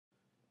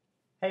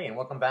Hey, and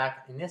welcome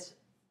back. In this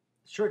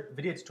short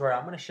video tutorial,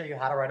 I'm going to show you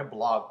how to write a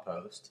blog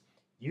post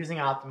using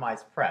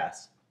Optimized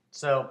Press.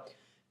 So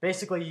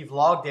basically, you've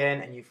logged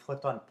in and you've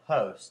clicked on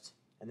Post,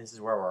 and this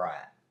is where we're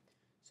at.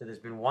 So there's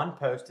been one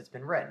post that's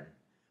been written,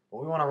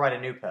 but we want to write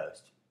a new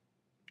post.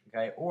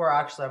 Okay, or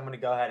actually, I'm going to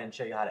go ahead and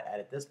show you how to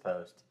edit this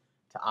post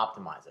to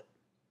optimize it.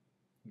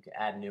 You can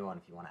add a new one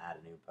if you want to add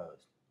a new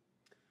post.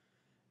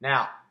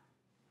 Now,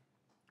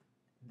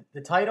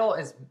 the title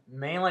is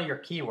mainly your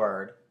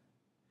keyword.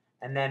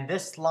 And then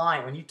this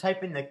line, when you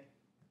type in the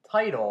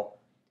title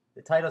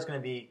is going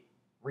to be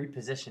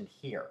repositioned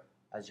here,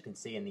 as you can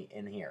see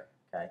in here.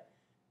 Okay,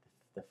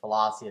 the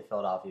philosophy of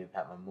Philadelphia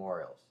Pet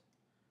Memorials.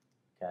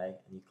 Okay,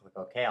 and you click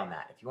OK on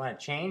that. If you want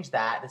to change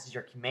that, this is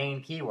your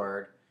main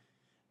keyword,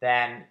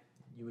 then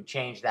you would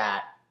change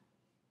that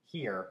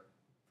here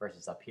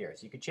versus up here.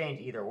 So you could change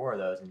either or of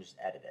those and just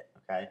edit it.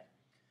 Okay.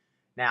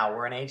 Now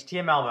we're in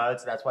HTML mode,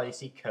 so that's why you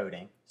see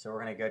coding. So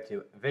we're going to go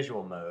to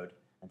visual mode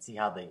and see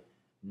how the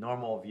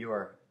normal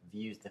viewer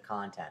views the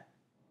content.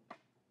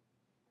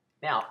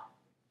 Now,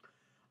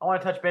 I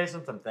want to touch base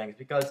on some things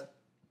because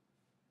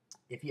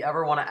if you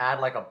ever want to add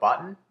like a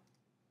button,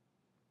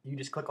 you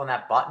just click on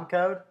that button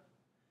code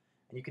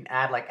and you can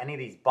add like any of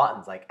these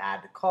buttons like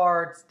add to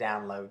carts,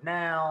 download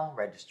now,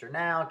 register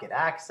now, get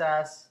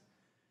access.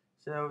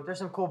 So there's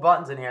some cool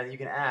buttons in here that you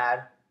can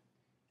add,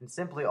 and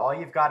simply all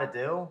you've got to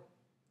do,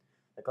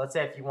 like let's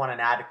say if you want an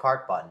add to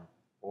cart button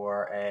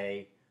or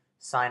a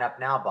sign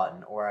up now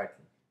button or a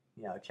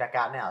check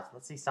out now. So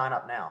let's see sign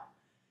up now.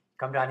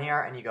 Come down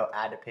here and you go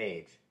add to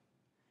page.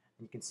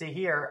 And you can see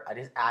here I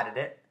just added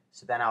it.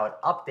 So then I would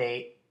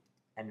update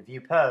and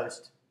view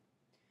post.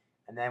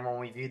 And then when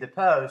we view the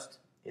post,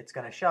 it's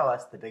going to show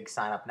us the big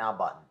sign up now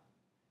button.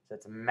 So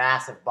it's a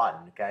massive button,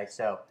 okay?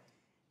 So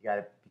you got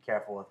to be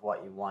careful with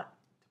what you want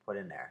to put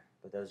in there.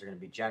 But those are going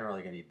to be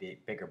generally going to be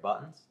bigger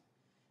buttons.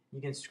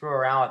 You can screw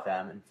around with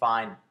them and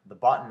find the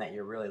button that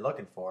you're really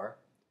looking for.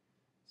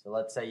 So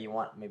let's say you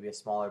want maybe a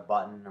smaller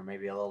button or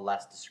maybe a little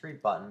less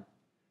discrete button.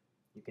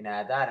 You can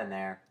add that in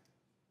there,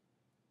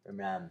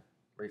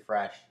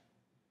 refresh,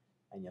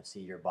 and you'll see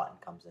your button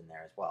comes in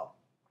there as well.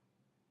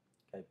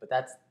 Okay, but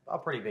that's a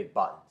pretty big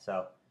button,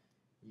 so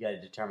you got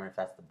to determine if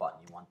that's the button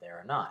you want there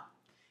or not.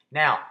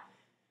 Now,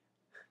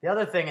 the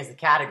other thing is the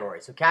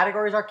categories. So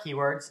categories are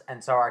keywords,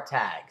 and so are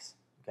tags.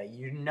 Okay,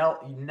 you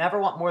never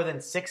want more than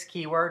 6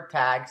 keyword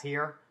tags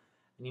here,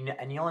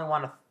 and you only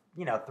want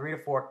 3 to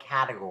 4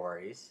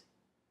 categories.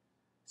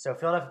 So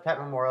Philadelphia Pet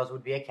Memorials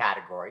would be a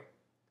category.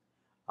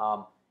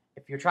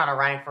 If you're trying to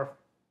rank for,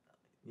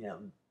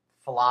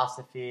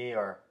 philosophy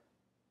or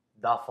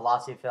the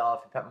philosophy of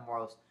Philadelphia Pet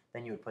Memorials,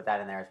 then you would put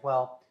that in there as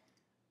well.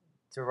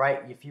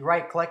 If you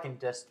right click and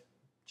just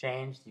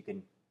change, you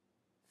can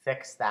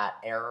fix that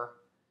error,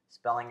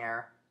 spelling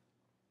error.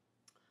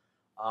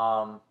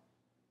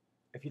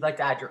 If you'd like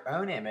to add your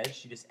own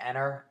image, you just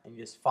enter and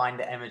you just find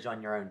the image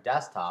on your own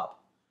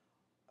desktop,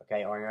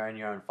 okay, or on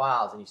your own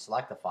files, and you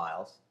select the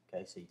files.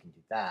 Okay, so you can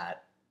do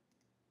that.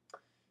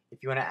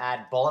 If you want to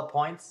add bullet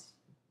points,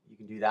 you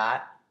can do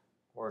that.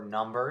 Or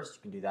numbers,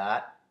 you can do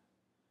that.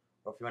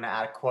 Or if you want to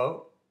add a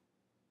quote,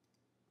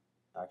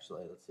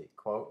 actually, let's see,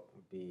 quote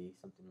would be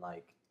something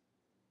like,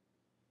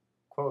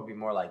 quote would be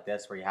more like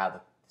this, where you have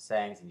the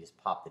sayings and you just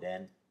popped it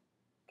in.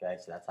 Okay,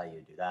 so that's how you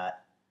would do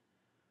that.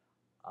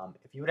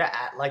 If you would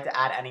like to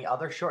add any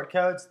other short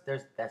codes,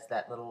 that's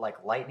that little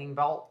like lightning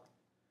bolt.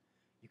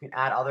 You can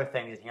add other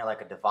things in here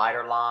like a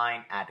divider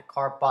line, add to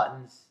cart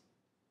buttons,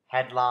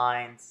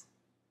 headlines.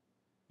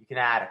 You can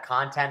add a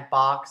content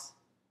box.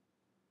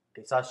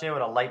 Okay, so I'll show you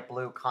what a light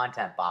blue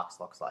content box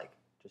looks like,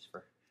 just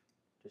for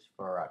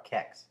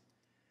kicks.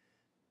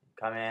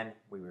 Come in,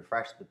 we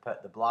refresh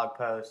the blog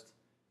post,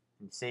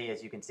 and see,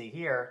 as you can see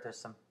here,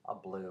 there's a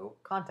blue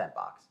content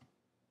box.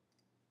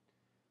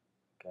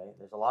 Okay,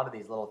 there's a lot of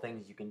these little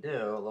things you can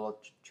do, little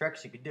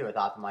tricks you can do with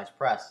Optimized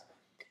Press.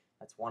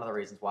 That's one of the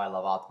reasons why I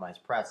love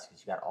Optimized Press,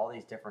 because you got all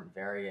these different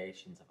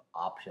variations of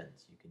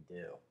options you can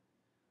do.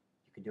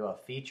 You can do a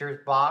features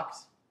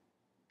box,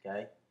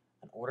 okay,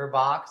 an order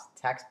box,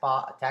 a text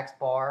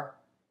bar,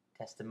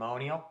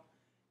 testimonial.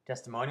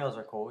 Testimonials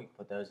are cool. You can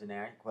put those in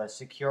there. You can put a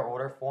secure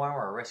order form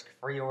or a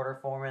risk-free order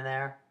form in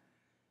there.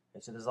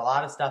 Okay, so there's a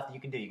lot of stuff that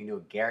you can do. You can do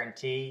a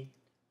guarantee.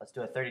 Let's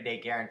do a 30-day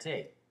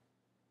guarantee.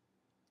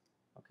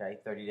 Okay,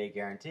 30-day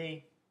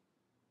guarantee.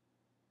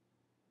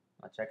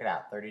 Let's check it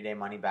out. 30-day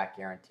money-back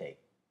guarantee.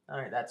 All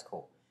right, that's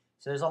cool.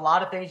 So there's a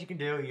lot of things you can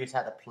do. You just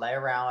have to play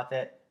around with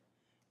it.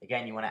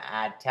 Again, you want to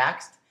add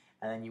text,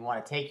 and then you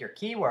want to take your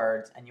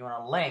keywords, and you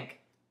want to link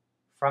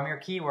from your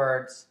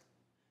keywords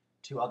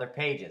to other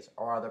pages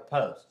or other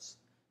posts.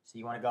 So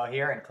you want to go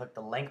here and click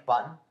the link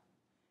button,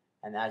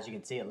 and as you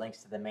can see, it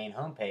links to the main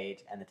home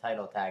page, and the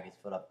title tag is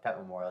Philadelphia Pet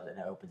Memorials, and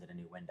it opens in a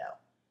new window.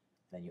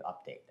 And then you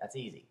update. That's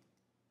easy.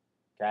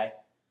 Okay?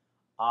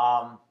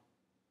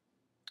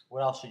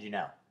 What else should you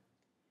know?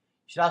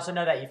 You should also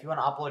know that if you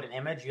want to upload an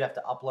image, you have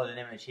to upload an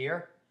image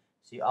here.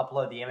 So you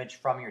upload the image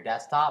from your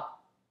desktop,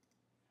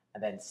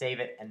 and then save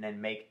it, and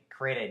then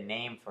create a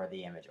name for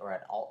the image or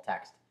an alt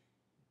text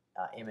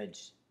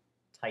image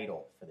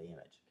title for the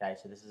image. Okay,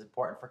 so this is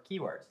important for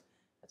keywords.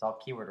 That's all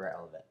keyword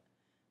relevant.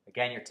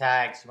 Again, your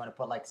tags, you want to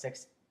put like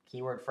 6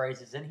 keyword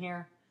phrases in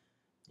here,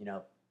 you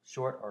know,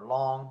 short or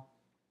long,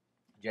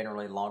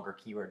 generally longer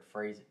keyword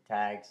phrase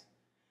tags.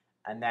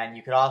 And then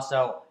you could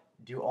also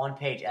do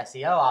on-page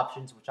SEO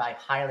options, which I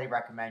highly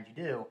recommend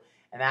you do.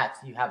 And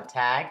that's, you have a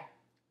tag,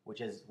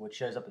 which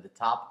shows up at the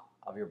top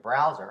of your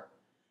browser.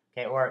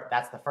 Okay, or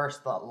that's the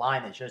first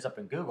line that shows up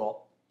in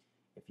Google.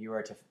 If you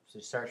were to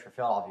search for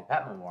Philadelphia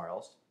Pet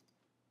Memorials,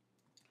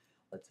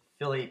 let's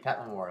Philly Pet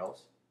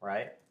Memorials,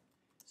 right?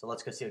 So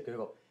let's go see what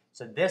Google.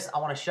 So this, I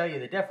want to show you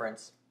the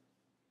difference.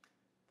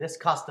 This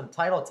custom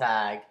title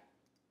tag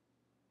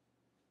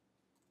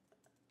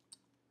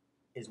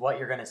is what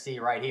you're going to see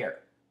right here,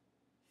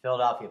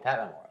 Philadelphia Pet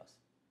Memorials.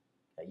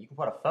 Okay, you can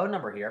put a phone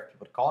number here if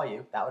people would call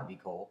you. That would be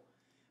cool.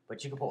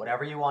 But you can put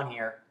whatever you want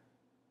here.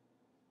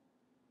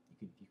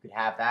 You could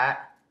have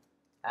that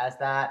as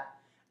that.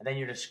 And then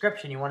your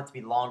description, you want it to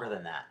be longer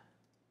than that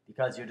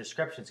because your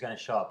description is going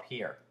to show up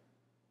here.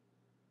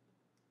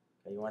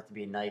 Okay, you want it to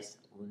be nice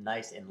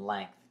in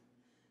length.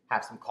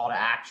 Have some call to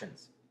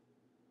actions.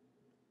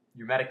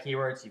 Your meta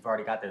keywords, you've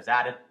already got those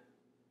added.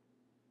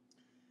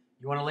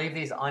 You want to leave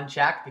these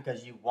unchecked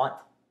because you want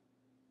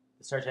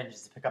the search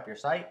engines to pick up your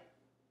site.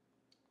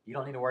 You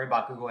don't need to worry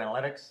about Google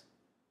Analytics.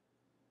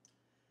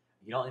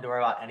 You don't need to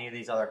worry about any of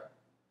these other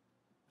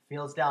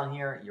fields down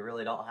here. You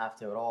really don't have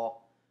to at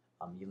all.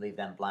 You leave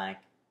them blank,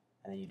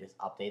 and then you just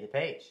update the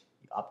page.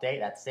 You update,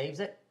 that saves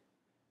it,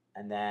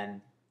 and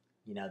then,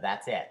 you know,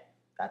 that's it.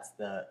 That's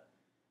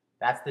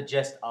the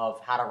gist of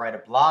how to write a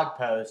blog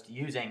post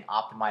using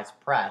Optimized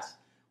Press,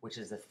 which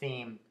is the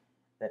theme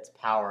that's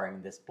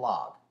powering this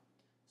blog.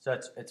 So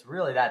it's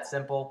really that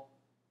simple.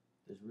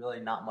 There's really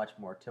not much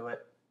more to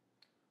it.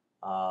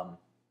 What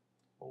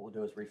we'll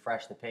do is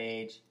refresh the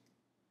page.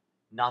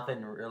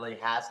 Nothing really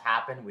has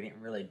happened. We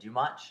didn't really do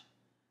much.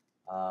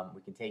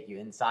 We can take you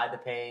inside the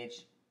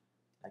page.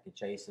 I can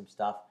show you some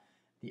stuff.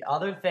 The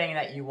other thing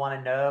that you want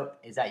to note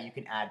is that you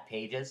can add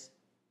pages.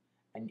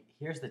 And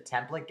here's the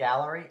template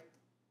gallery,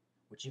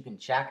 which you can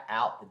check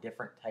out the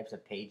different types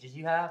of pages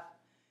you have.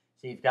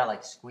 So you've got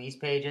like squeeze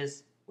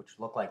pages, which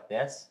look like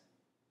this.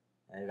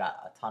 And you've got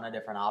a ton of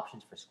different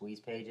options for squeeze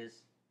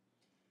pages.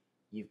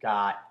 You've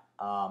got,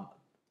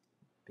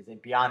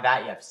 beyond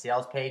that, you have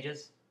sales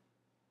pages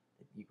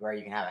where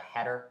you can have a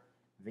header,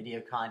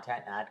 video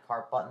content, and add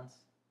cart buttons.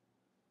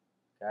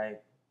 Okay,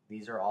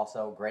 these are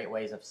also great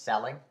ways of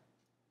selling.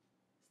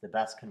 It's the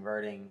best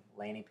converting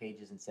landing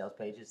pages and sales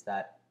pages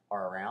that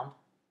are around.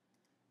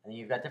 And then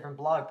you've got different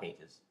blog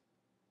pages.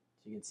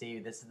 So you can see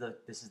this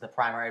is the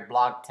primary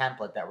blog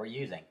template that we're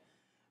using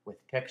with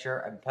picture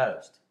and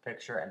post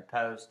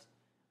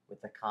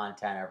with the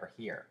content over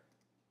here.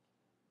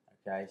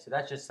 Okay, so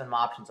that's just some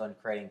options on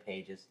creating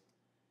pages.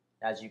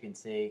 As you can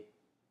see,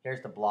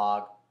 here's the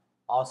blog.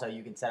 Also,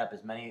 you can set up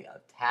as many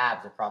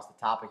tabs across the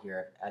top of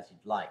here as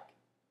you'd like.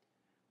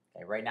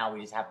 Okay, right now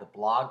we just have the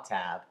blog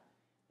tab.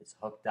 It's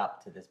hooked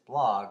up to this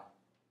blog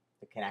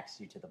that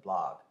connects you to the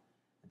blog.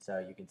 And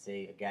so you can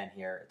see, again,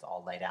 here, it's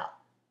all laid out.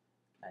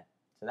 Okay,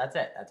 so that's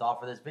it. That's all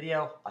for this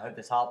video. I hope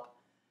this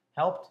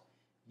helped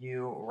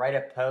you write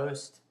a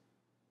post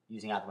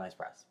using Optimized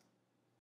Press.